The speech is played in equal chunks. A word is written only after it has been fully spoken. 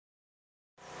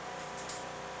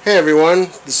Hey everyone,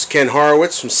 this is Ken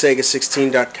Horowitz from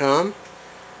Sega16.com.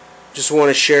 Just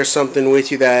want to share something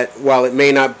with you that, while it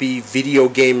may not be video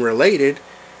game related,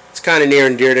 it's kind of near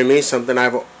and dear to me, something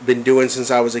I've been doing since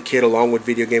I was a kid along with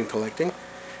video game collecting.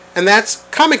 And that's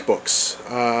comic books.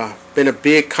 Been a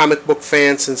big comic book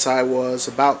fan since I was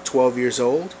about 12 years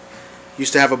old.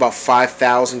 Used to have about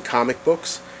 5,000 comic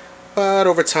books, but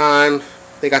over time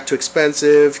they got too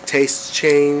expensive, tastes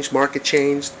changed, market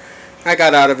changed. I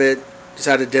got out of it,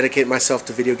 decided to dedicate myself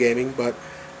to video gaming, but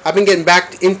I've been getting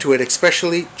back into it,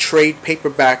 especially trade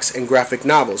paperbacks and graphic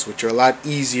novels, which are a lot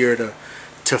easier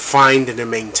to find and to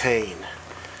maintain.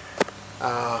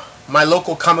 My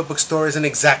local comic book store isn't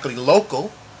exactly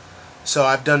local, so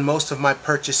I've done most of my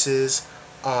purchases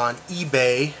on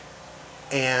eBay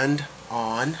and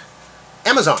on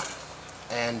Amazon,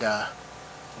 and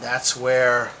that's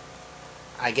where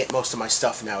I get most of my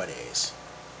stuff nowadays.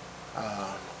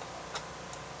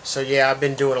 So yeah, I've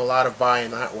been doing a lot of buying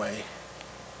that way,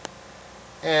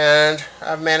 and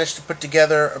I've managed to put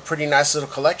together a pretty nice little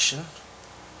collection.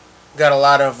 Got a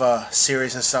lot of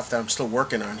series and stuff that I'm still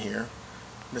working on here,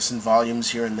 missing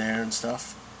volumes here and there and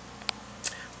stuff,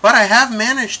 but I have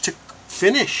managed to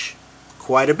finish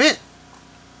quite a bit,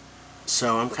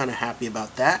 so I'm kind of happy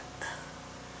about that,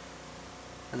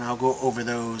 and I'll go over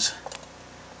those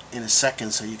in a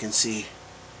second so you can see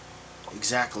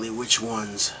exactly which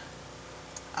ones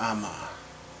I'm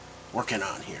working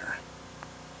on here.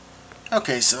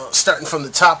 Okay, so starting from the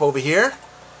top over here,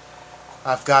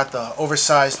 I've got the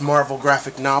oversized Marvel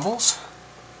graphic novels.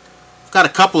 I've got a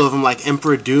couple of them like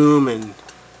Emperor Doom and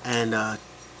The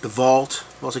Vault.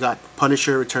 I've also got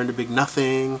Punisher, Return to Big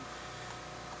Nothing.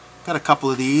 Got a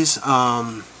couple of these.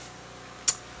 I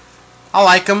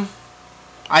like them.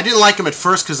 I didn't like them at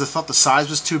first because I thought the size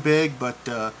was too big,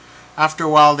 but after a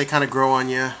while they kind of grow on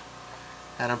you,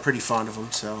 and I'm pretty fond of them.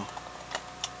 So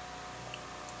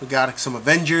we got some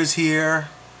Avengers here.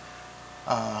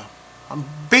 I'm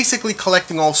basically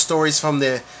collecting all stories from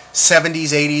the 70s,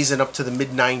 80s, and up to the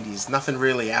mid-90s. Nothing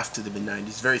really after the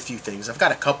mid-90s. Very few things. I've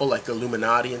got a couple like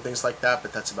Illuminati and things like that,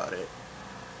 but that's about it.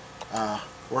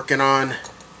 Working on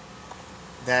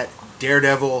that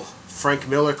Daredevil Frank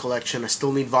Miller collection. I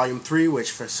still need Volume 3,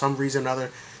 which for some reason or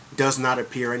other does not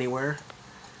appear anywhere.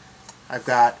 I've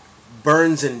got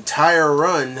Byrne's entire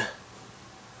run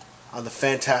on the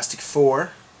Fantastic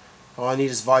Four. All I need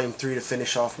is Volume 3 to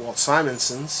finish off Walt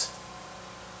Simonson's.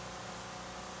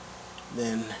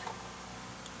 Then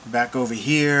back over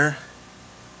here,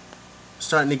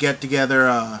 starting to get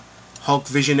together Hulk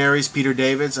Visionaries, Peter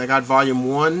David's. I got Volume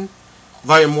 1.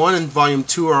 Volume 1 and Volume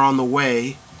 2 are on the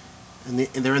way, and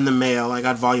they're in the mail. I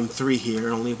got Volume 3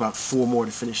 here, only about 4 more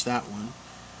to finish that one.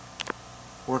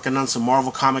 Working on some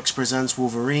Marvel Comics Presents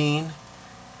Wolverine.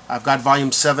 I've got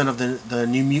Volume 7 of the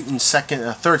New Mutant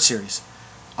third series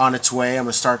on its way. I'm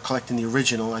going to start collecting the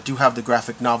original. I do have the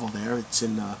graphic novel there. It's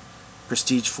in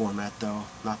prestige format, though,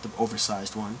 not the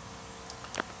oversized one.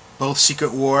 Both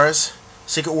Secret Wars.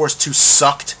 Secret Wars 2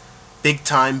 sucked big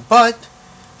time, but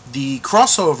the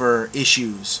crossover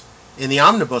issues in the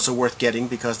omnibus are worth getting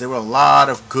because there were a lot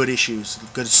of good issues,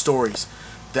 good stories.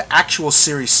 The actual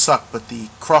series sucked, but the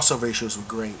crossover issues were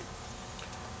great.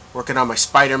 Working on my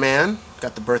Spider-Man.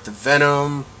 Got the Birth of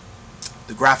Venom.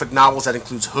 The graphic novels that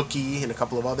includes Hooky and a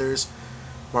couple of others.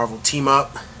 Marvel Team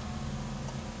Up.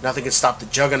 Nothing Can Stop the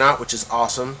Juggernaut, which is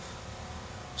awesome.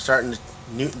 Starting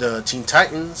the Teen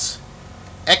Titans.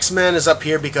 X-Men is up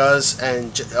here because,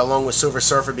 and along with Silver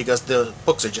Surfer, because the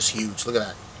books are just huge. Look at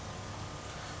that.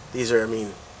 These are, I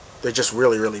mean, they're just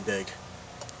really, really big.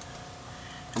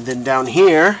 And then down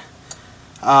here,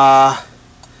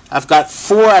 I've got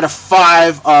 4 out of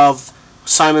 5 of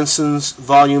Simonson's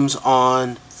volumes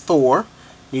on Thor.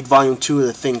 Need Volume 2 of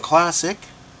the Thing Classic.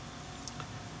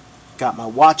 Got my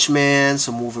Watchmen,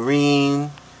 some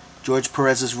Wolverine, George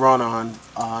Perez's run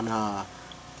on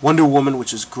Wonder Woman,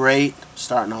 which is great.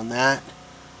 Starting on that.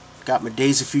 Got my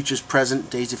Days of Futures Present,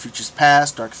 Days of Futures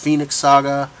Past, Dark Phoenix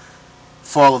Saga,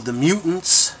 Fall of the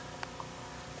Mutants,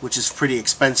 which is pretty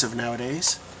expensive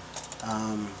nowadays,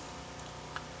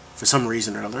 for some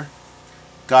reason or other.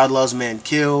 God Loves, Man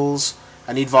Kills.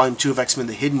 I need Volume 2 of X-Men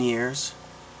The Hidden Years.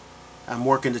 I'm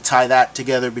working to tie that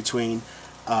together between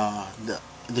the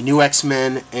new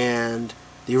X-Men and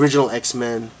the original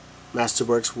X-Men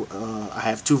Masterworks. I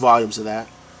have 2 volumes of that,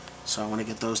 so I want to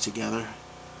get those together.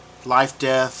 Life,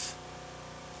 Death,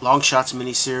 Long Shots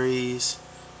miniseries,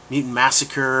 Mutant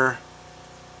Massacre,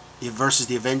 versus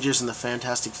the Avengers and the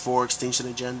Fantastic Four Extinction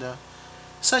Agenda.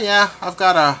 So yeah, I've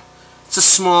got it's a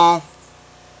small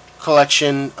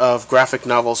collection of graphic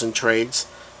novels and trades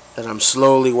that I'm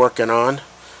slowly working on.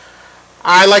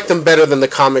 I like them better than the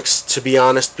comics, to be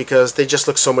honest, because they just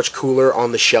look so much cooler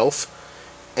on the shelf,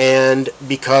 and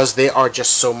because they are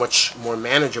just so much more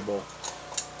manageable.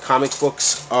 Comic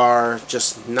books are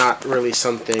just not really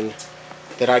something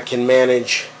that I can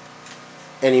manage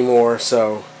anymore,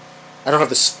 so I don't have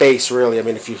the space, really. I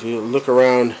mean, if you look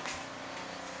around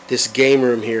this game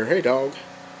room here, hey dog,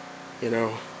 you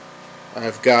know,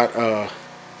 I've got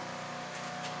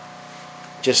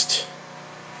just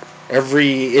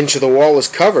every inch of the wall is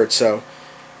covered, so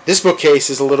this bookcase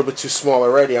is a little bit too small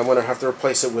already. I'm going to have to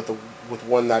replace it with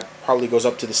one that probably goes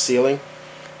up to the ceiling.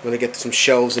 I'm going to get some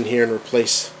shelves in here and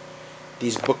replace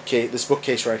this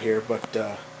bookcase right here, but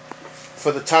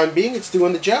for the time being it's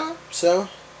doing the job. So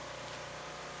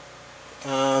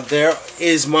there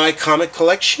is my comic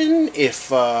collection.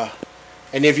 If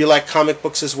any of you like comic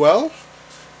books as well,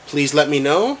 please let me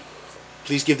know.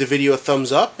 Please give the video a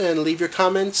thumbs up and leave your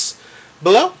comments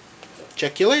below.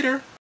 Check you later.